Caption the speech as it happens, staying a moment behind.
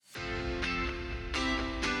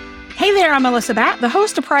Hey there, I'm Melissa Batt, the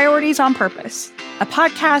host of Priorities on Purpose, a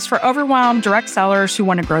podcast for overwhelmed direct sellers who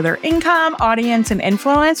want to grow their income, audience, and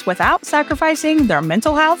influence without sacrificing their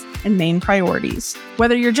mental health and main priorities.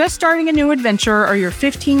 Whether you're just starting a new adventure or you're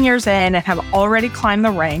 15 years in and have already climbed the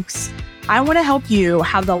ranks, I want to help you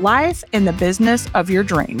have the life and the business of your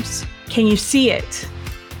dreams. Can you see it?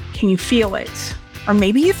 Can you feel it? Or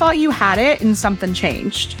maybe you thought you had it and something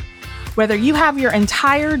changed. Whether you have your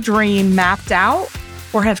entire dream mapped out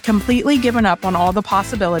or have completely given up on all the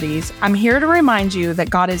possibilities, I'm here to remind you that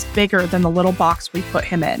God is bigger than the little box we put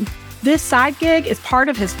him in. This side gig is part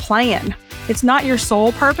of his plan. It's not your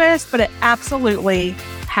sole purpose, but it absolutely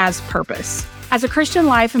has purpose. As a Christian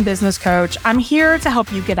life and business coach, I'm here to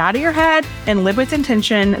help you get out of your head and live with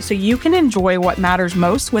intention so you can enjoy what matters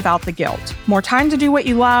most without the guilt. More time to do what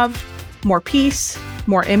you love, more peace,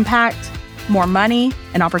 more impact, more money,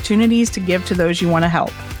 and opportunities to give to those you want to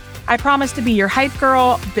help. I promise to be your hype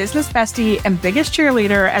girl, business bestie, and biggest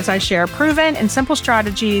cheerleader as I share proven and simple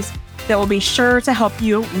strategies that will be sure to help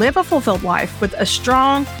you live a fulfilled life with a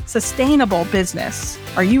strong, sustainable business.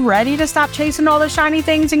 Are you ready to stop chasing all the shiny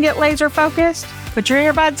things and get laser focused? Put your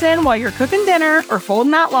earbuds in while you're cooking dinner or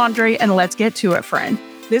folding that laundry, and let's get to it, friend.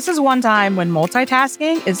 This is one time when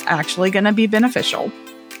multitasking is actually going to be beneficial.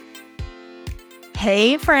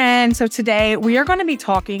 Hey, friend. So today we are going to be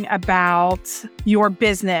talking about your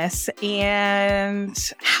business and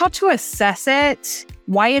how to assess it,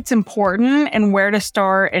 why it's important, and where to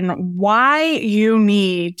start, and why you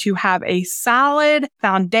need to have a solid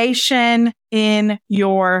foundation in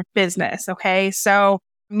your business. Okay. So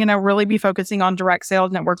I'm going to really be focusing on direct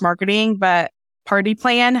sales, network marketing, but party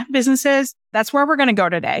plan businesses, that's where we're going to go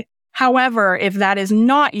today. However, if that is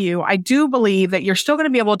not you, I do believe that you're still going to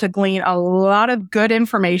be able to glean a lot of good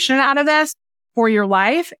information out of this for your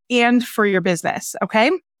life and for your business. Okay.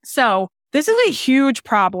 So this is a huge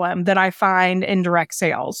problem that I find in direct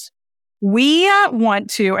sales. We want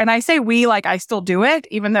to, and I say we like I still do it,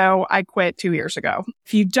 even though I quit 2 years ago.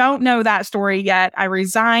 If you don't know that story yet, I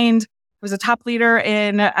resigned. I was a top leader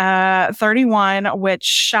in 31, which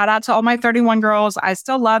shout out to all my 31 girls. I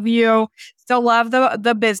still love you, still love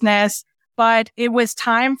the business, but it was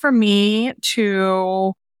time for me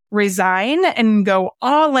to resign and go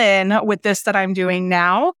all in with this that I'm doing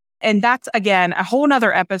now. And that's, again, a whole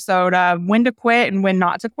nother episode of when to quit and when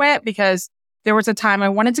not to quit, because there was a time I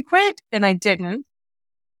wanted to quit and I didn't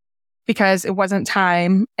because it wasn't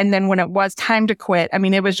time. And then when it was time to quit, I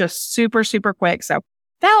mean, it was just super, super quick. So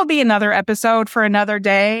that will be another episode for another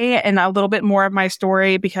day and a little bit more of my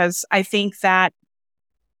story, because I think that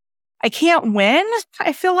I can't win,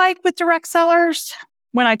 I feel like, with direct sellers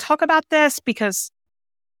when I talk about this, because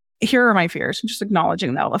here are my fears. I'm just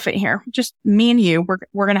acknowledging the elephant here. Just me and you,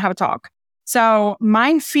 we're going to have a talk. So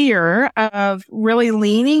my fear of really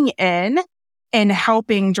leaning in and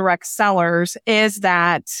helping direct sellers is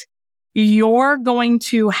that you're going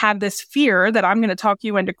to have this fear that I'm going to talk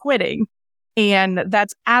you into quitting. And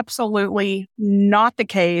that's absolutely not the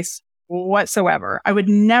case whatsoever. I would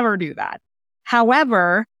never do that.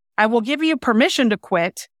 However, I will give you permission to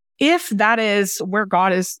quit if that is where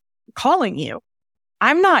God is calling you.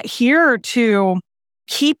 I'm not here to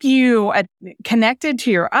keep you connected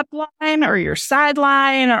to your upline or your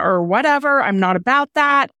sideline or whatever. I'm not about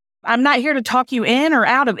that. I'm not here to talk you in or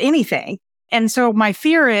out of anything. And so my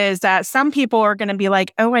fear is that some people are going to be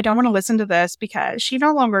like, oh, I don't want to listen to this because she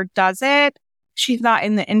no longer does it. She's not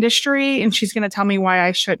in the industry and she's going to tell me why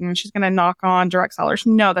I shouldn't. She's going to knock on direct sellers.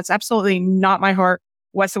 No, that's absolutely not my heart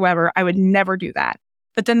whatsoever. I would never do that.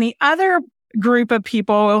 But then the other group of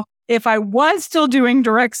people, if I was still doing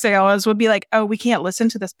direct sales, would be like, oh, we can't listen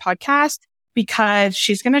to this podcast because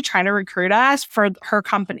she's going to try to recruit us for her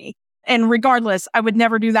company. And regardless, I would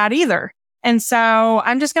never do that either. And so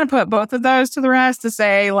I'm just going to put both of those to the rest to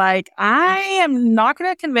say, like, I am not going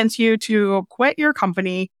to convince you to quit your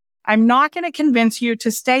company. I'm not going to convince you to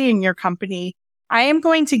stay in your company. I am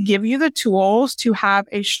going to give you the tools to have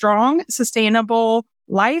a strong, sustainable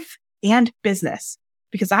life and business,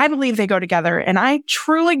 because I believe they go together. And I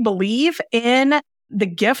truly believe in the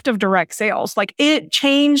gift of direct sales. Like, it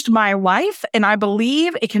changed my life, and I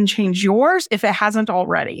believe it can change yours if it hasn't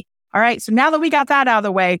already. All right. So now that we got that out of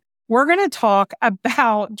the way, we're going to talk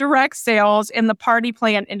about direct sales in the party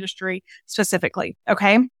plan industry specifically.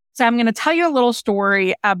 Okay. So I'm going to tell you a little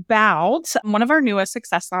story about one of our newest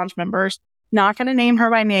Success Lounge members. Not going to name her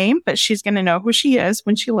by name, but she's going to know who she is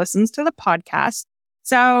when she listens to the podcast.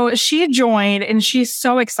 So she joined and she's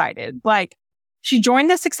so excited. Like, she joined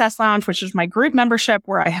the Success Lounge, which is my group membership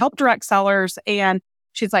where I help direct sellers. And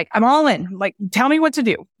she's like, I'm all in. Like, tell me what to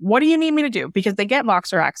do. What do you need me to do? Because they get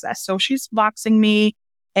Voxer access. So she's Voxing me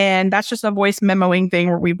And that's just a voice memoing thing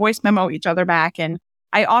where we voice memo each other back. And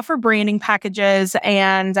I offer branding packages.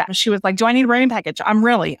 And she was like, do I need a branding package? I'm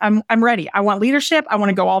ready. I want leadership. I want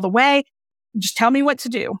to go all the way. Just tell me what to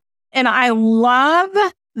do. And I love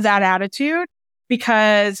that attitude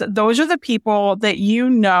because those are the people that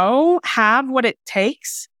have what it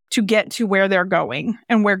takes to get to where they're going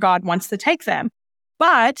and where God wants to take them.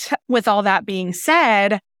 But with all that being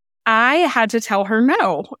said, I had to tell her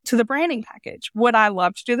no to the branding package. Would I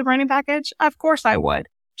love to do the branding package? Of course I would.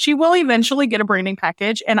 She will eventually get a branding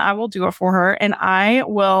package and I will do it for her. And I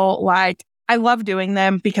love doing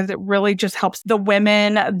them because it really just helps the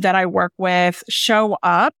women that I work with show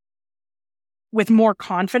up with more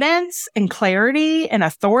confidence and clarity and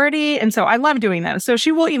authority. And so I love doing that. So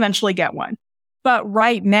she will eventually get one. But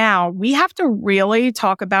right now, we have to really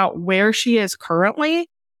talk about where she is currently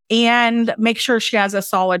and make sure she has a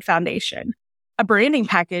solid foundation. A branding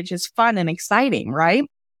package is fun and exciting, right?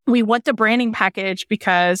 We want the branding package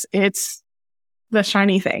because it's the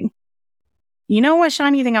shiny thing. You know what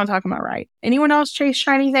shiny thing I'm talking about, right? Anyone else chase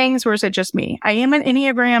shiny things, or is it just me? I am an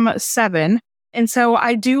Enneagram 7, and so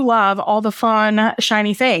I do love all the fun,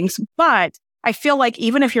 shiny things. But I feel like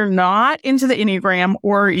even if you're not into the Enneagram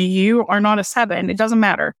or you are not a 7, it doesn't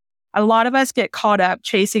matter. A lot of us get caught up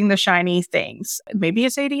chasing the shiny things. Maybe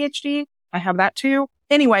it's ADHD. I have that too.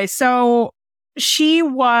 Anyway, so she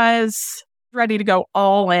was ready to go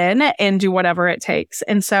all in and do whatever it takes.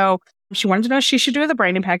 And so she wanted to know if she should do the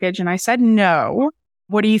branding package. And I said, no.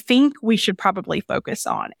 What do you think we should probably focus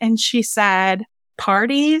on? And she said,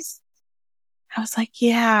 parties. I was like,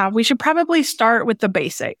 yeah, we should probably start with the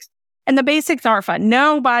basics. And the basics are fun.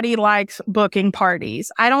 Nobody likes booking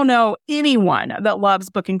parties. I don't know anyone that loves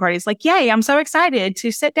booking parties. Like, yay, I'm so excited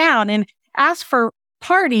to sit down and ask for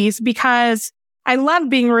parties because I love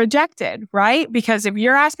being rejected, right? Because if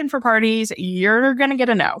you're asking for parties, you're going to get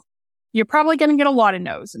a no. You're probably going to get a lot of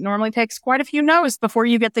no's. It normally takes quite a few no's before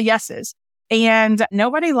you get the yeses. And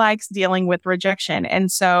nobody likes dealing with rejection.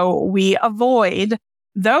 And so we avoid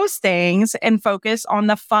those things and focus on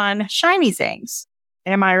the fun, shiny things.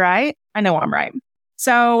 Am I right? I know I'm right.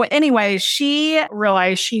 So anyway, she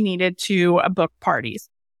realized she needed to book parties.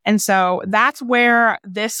 And so that's where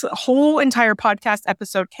this whole entire podcast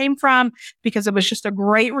episode came from, because it was just a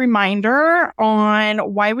great reminder on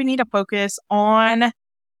why we need to focus on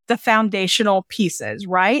the foundational pieces,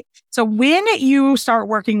 right? So when you start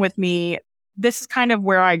working with me, this is kind of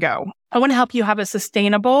where I go. I want to help you have a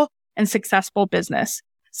sustainable and successful business.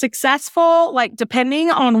 Successful, like depending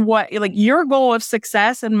on what, like your goal of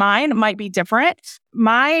success and mine might be different.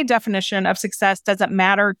 My definition of success doesn't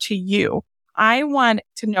matter to you. I want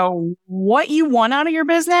to know what you want out of your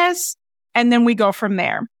business, and then we go from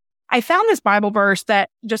there. I found this Bible verse that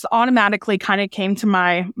just automatically kind of came to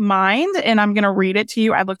my mind, and I'm going to read it to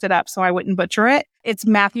you. I looked it up so I wouldn't butcher it. It's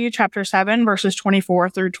Matthew chapter 7, verses 24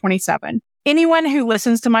 through 27. Anyone who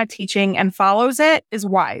listens to my teaching and follows it is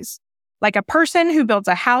wise, like a person who builds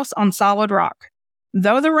a house on solid rock.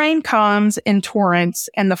 Though the rain comes in torrents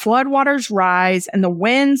and the floodwaters rise and the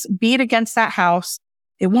winds beat against that house,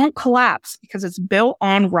 it won't collapse because it's built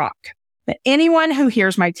on rock. But anyone who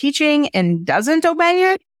hears my teaching and doesn't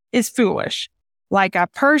obey it is foolish, like a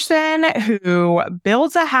person who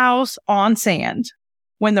builds a house on sand.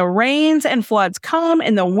 When the rains and floods come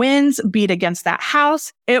and the winds beat against that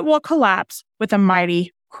house, it will collapse with a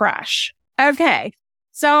mighty crash. Okay.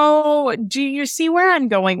 So do you see where I'm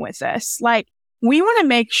going with this? Like, we want to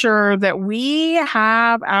make sure that we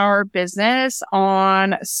have our business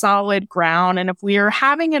on solid ground. And if we are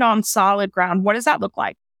having it on solid ground, what does that look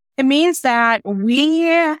like? It means that we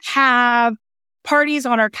have parties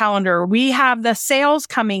on our calendar. We have the sales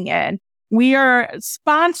coming in. We are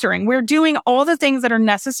sponsoring. We're doing all the things that are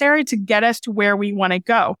necessary to get us to where we want to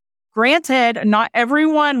go. Granted, not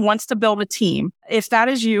everyone wants to build a team. If that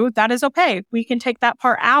is you, that is okay. We can take that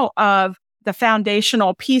part out of the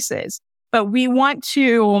foundational pieces. But we want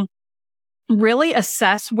to really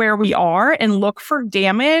assess where we are and look for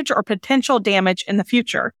damage or potential damage in the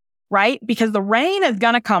future, right? Because the rain is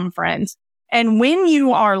going to come, friends. And when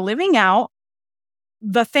you are living out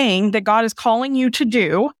the thing that God is calling you to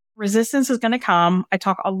do, resistance is going to come. I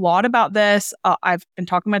talk a lot about this. I've been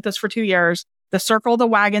talking about this for 2 years. The circle the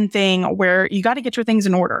wagon thing, where you got to get your things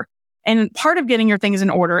in order. And part of getting your things in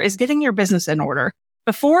order is getting your business in order.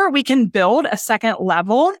 Before we can build a second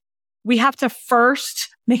level, we have to first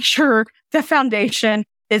make sure the foundation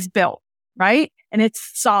is built, right? And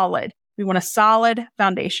it's solid. We want a solid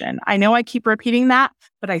foundation. I know I keep repeating that,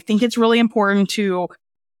 but I think it's really important to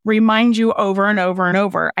remind you over and over and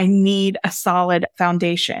over. I need a solid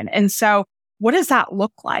foundation. And so what does that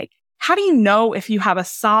look like? how do you know if you have a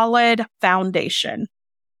solid foundation?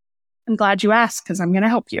 I'm glad you asked because I'm going to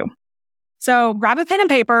help you. So grab a pen and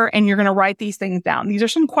paper and you're going to write these things down. These are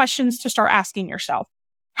some questions to start asking yourself.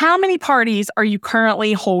 How many parties are you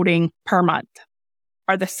currently holding per month?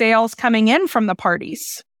 Are the sales coming in from the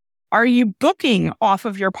parties? Are you booking off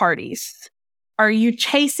of your parties? Are you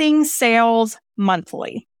chasing sales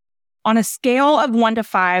monthly? On a scale of 1 to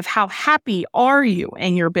 5, how happy are you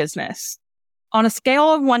in your business? On a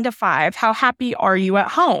scale of 1 to 5, how happy are you at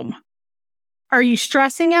home? Are you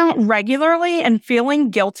stressing out regularly and feeling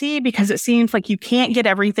guilty because it seems like you can't get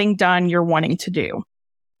everything done you're wanting to do?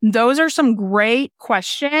 Those are some great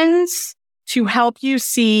questions to help you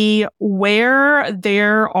see where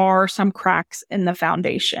there are some cracks in the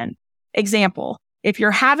foundation. Example, if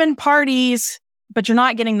you're having parties, but you're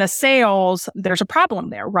not getting the sales, there's a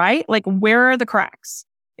problem there, right? Like, where are the cracks?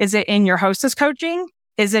 Is it in your hostess coaching?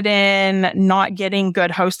 Is it in not getting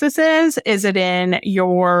good hostesses? Is it in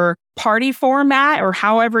your party format or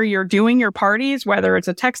however you're doing your parties, whether it's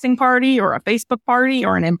a texting party or a Facebook party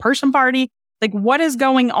or an in-person party? Like, what is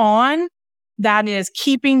going on that is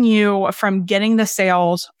keeping you from getting the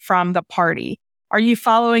sales from the party? Are you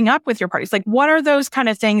following up with your parties? Like, what are those kind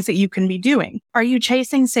of things that you can be doing? Are you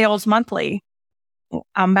chasing sales monthly?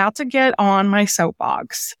 I'm about to get on my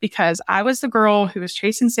soapbox because I was the girl who was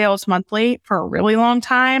chasing sales monthly for a really long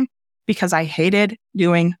time because I hated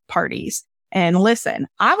doing parties. And listen,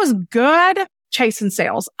 I was good chasing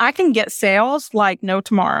sales. I can get sales like no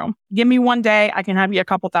tomorrow. Give me one day, I can have you a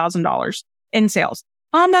couple $1,000s in sales.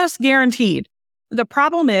 Almost guaranteed. The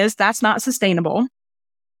problem is that's not sustainable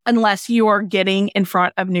unless you are getting in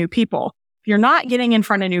front of new people. If you're not getting in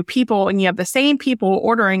front of new people and you have the same people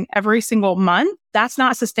ordering every single month, that's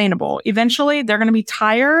not sustainable. Eventually, they're going to be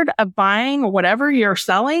tired of buying whatever you're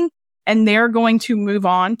selling and they're going to move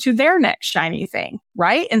on to their next shiny thing,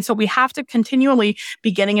 right? And so we have to continually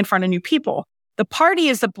be getting in front of new people. The party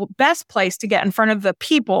is the best place to get in front of the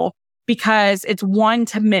people because it's one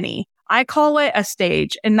to many. I call it a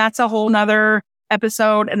stage, and that's a whole nother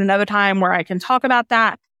episode and another time where I can talk about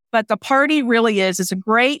that. But the party really is a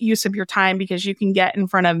great use of your time because you can get in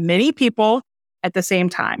front of many people at the same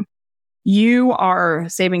time. You are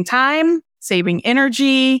saving time, saving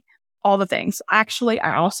energy, all the things. Actually,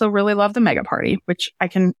 I also really love the mega party, which I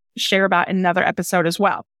can share about in another episode as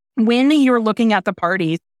well. When you're looking at the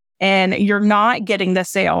parties and you're not getting the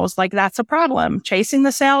sales, like, that's a problem. Chasing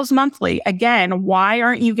the sales monthly. Again, why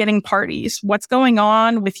aren't you getting parties? What's going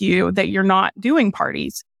on with you that you're not doing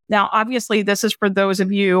parties? Now, obviously, this is for those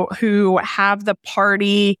of you who have the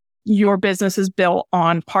party, your business is built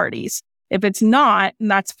on parties. If it's not,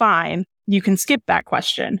 that's fine. You can skip that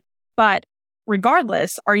question. But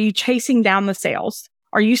regardless, are you chasing down the sales?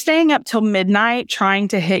 Are you staying up till midnight trying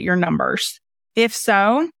to hit your numbers? If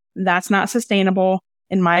so, that's not sustainable.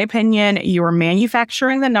 In my opinion, you are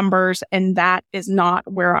manufacturing the numbers, and that is not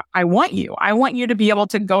where I want you. I want you to be able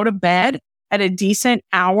to go to bed at a decent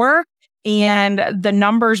hour and the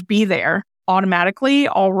numbers be there automatically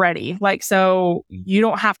already. Like, so you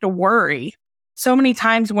don't have to worry. So many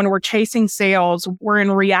times when we're chasing sales, we're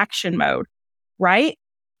in reaction mode, right?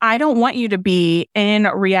 I don't want you to be in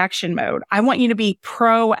reaction mode. I want you to be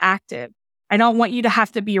proactive. I don't want you to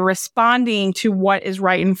have to be responding to what is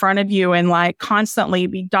right in front of you and like constantly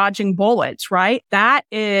be dodging bullets, right? That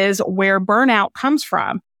is where burnout comes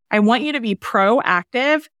from. I want you to be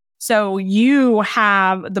proactive so you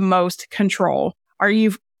have the most control. Are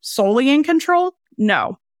you solely in control?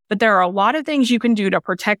 No. But there are a lot of things you can do to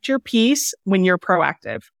protect your peace when you're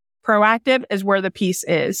proactive. Proactive is where the peace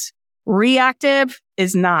is. Reactive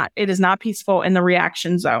is not. It is not peaceful in the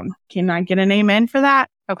reaction zone. Can I get an amen for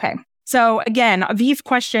that? Okay. So again, these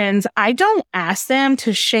questions, I don't ask them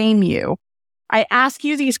to shame you. I ask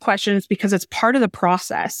you these questions because it's part of the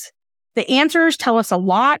process. The answers tell us a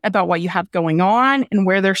lot about what you have going on and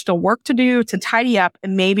where there's still work to do to tidy up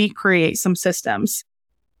and maybe create some systems.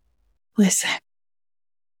 Listen,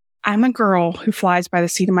 I'm a girl who flies by the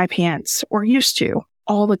seat of my pants, or used to,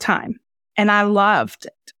 all the time. And I loved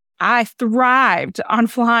it. I thrived on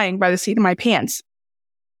flying by the seat of my pants.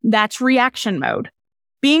 That's reaction mode.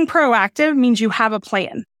 Being proactive means you have a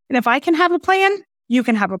plan. And if I can have a plan, you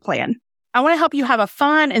can have a plan. I want to help you have a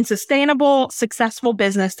fun and sustainable, successful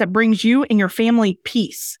business that brings you and your family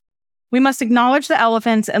peace. We must acknowledge the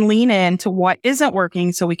elephants and lean into what isn't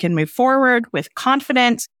working so we can move forward with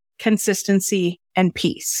confidence, consistency, and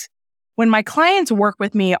peace. When my clients work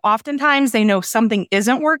with me, oftentimes they know something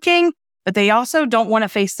isn't working, but they also don't want to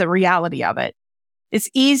face the reality of it. It's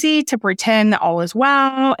easy to pretend that all is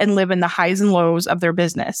well and live in the highs and lows of their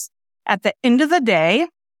business. At the end of the day,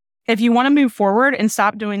 If you want to move forward and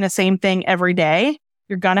stop doing the same thing every day,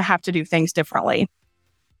 you're going to have to do things differently.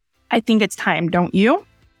 I think it's time, don't you?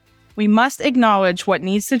 We must acknowledge what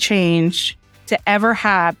needs to change to ever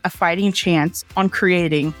have a fighting chance on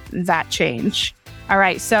creating that change. All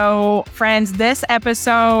right, so friends, this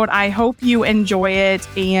episode, I hope you enjoy it,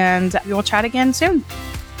 and we'll chat again soon.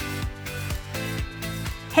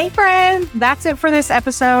 Hey friends, that's it for this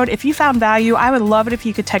episode. If you found value, I would love it if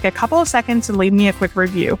you could take a couple of seconds and leave me a quick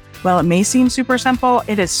review. While it may seem super simple,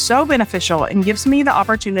 it is so beneficial and gives me the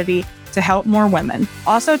opportunity to help more women.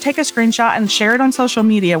 Also, take a screenshot and share it on social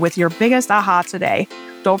media with your biggest aha today.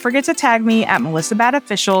 Don't forget to tag me at Melissa Batt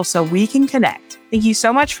Official so we can connect. Thank you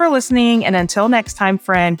so much for listening. And until next time,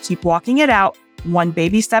 friend, keep walking it out one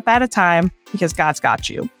baby step at a time because God's got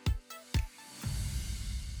you.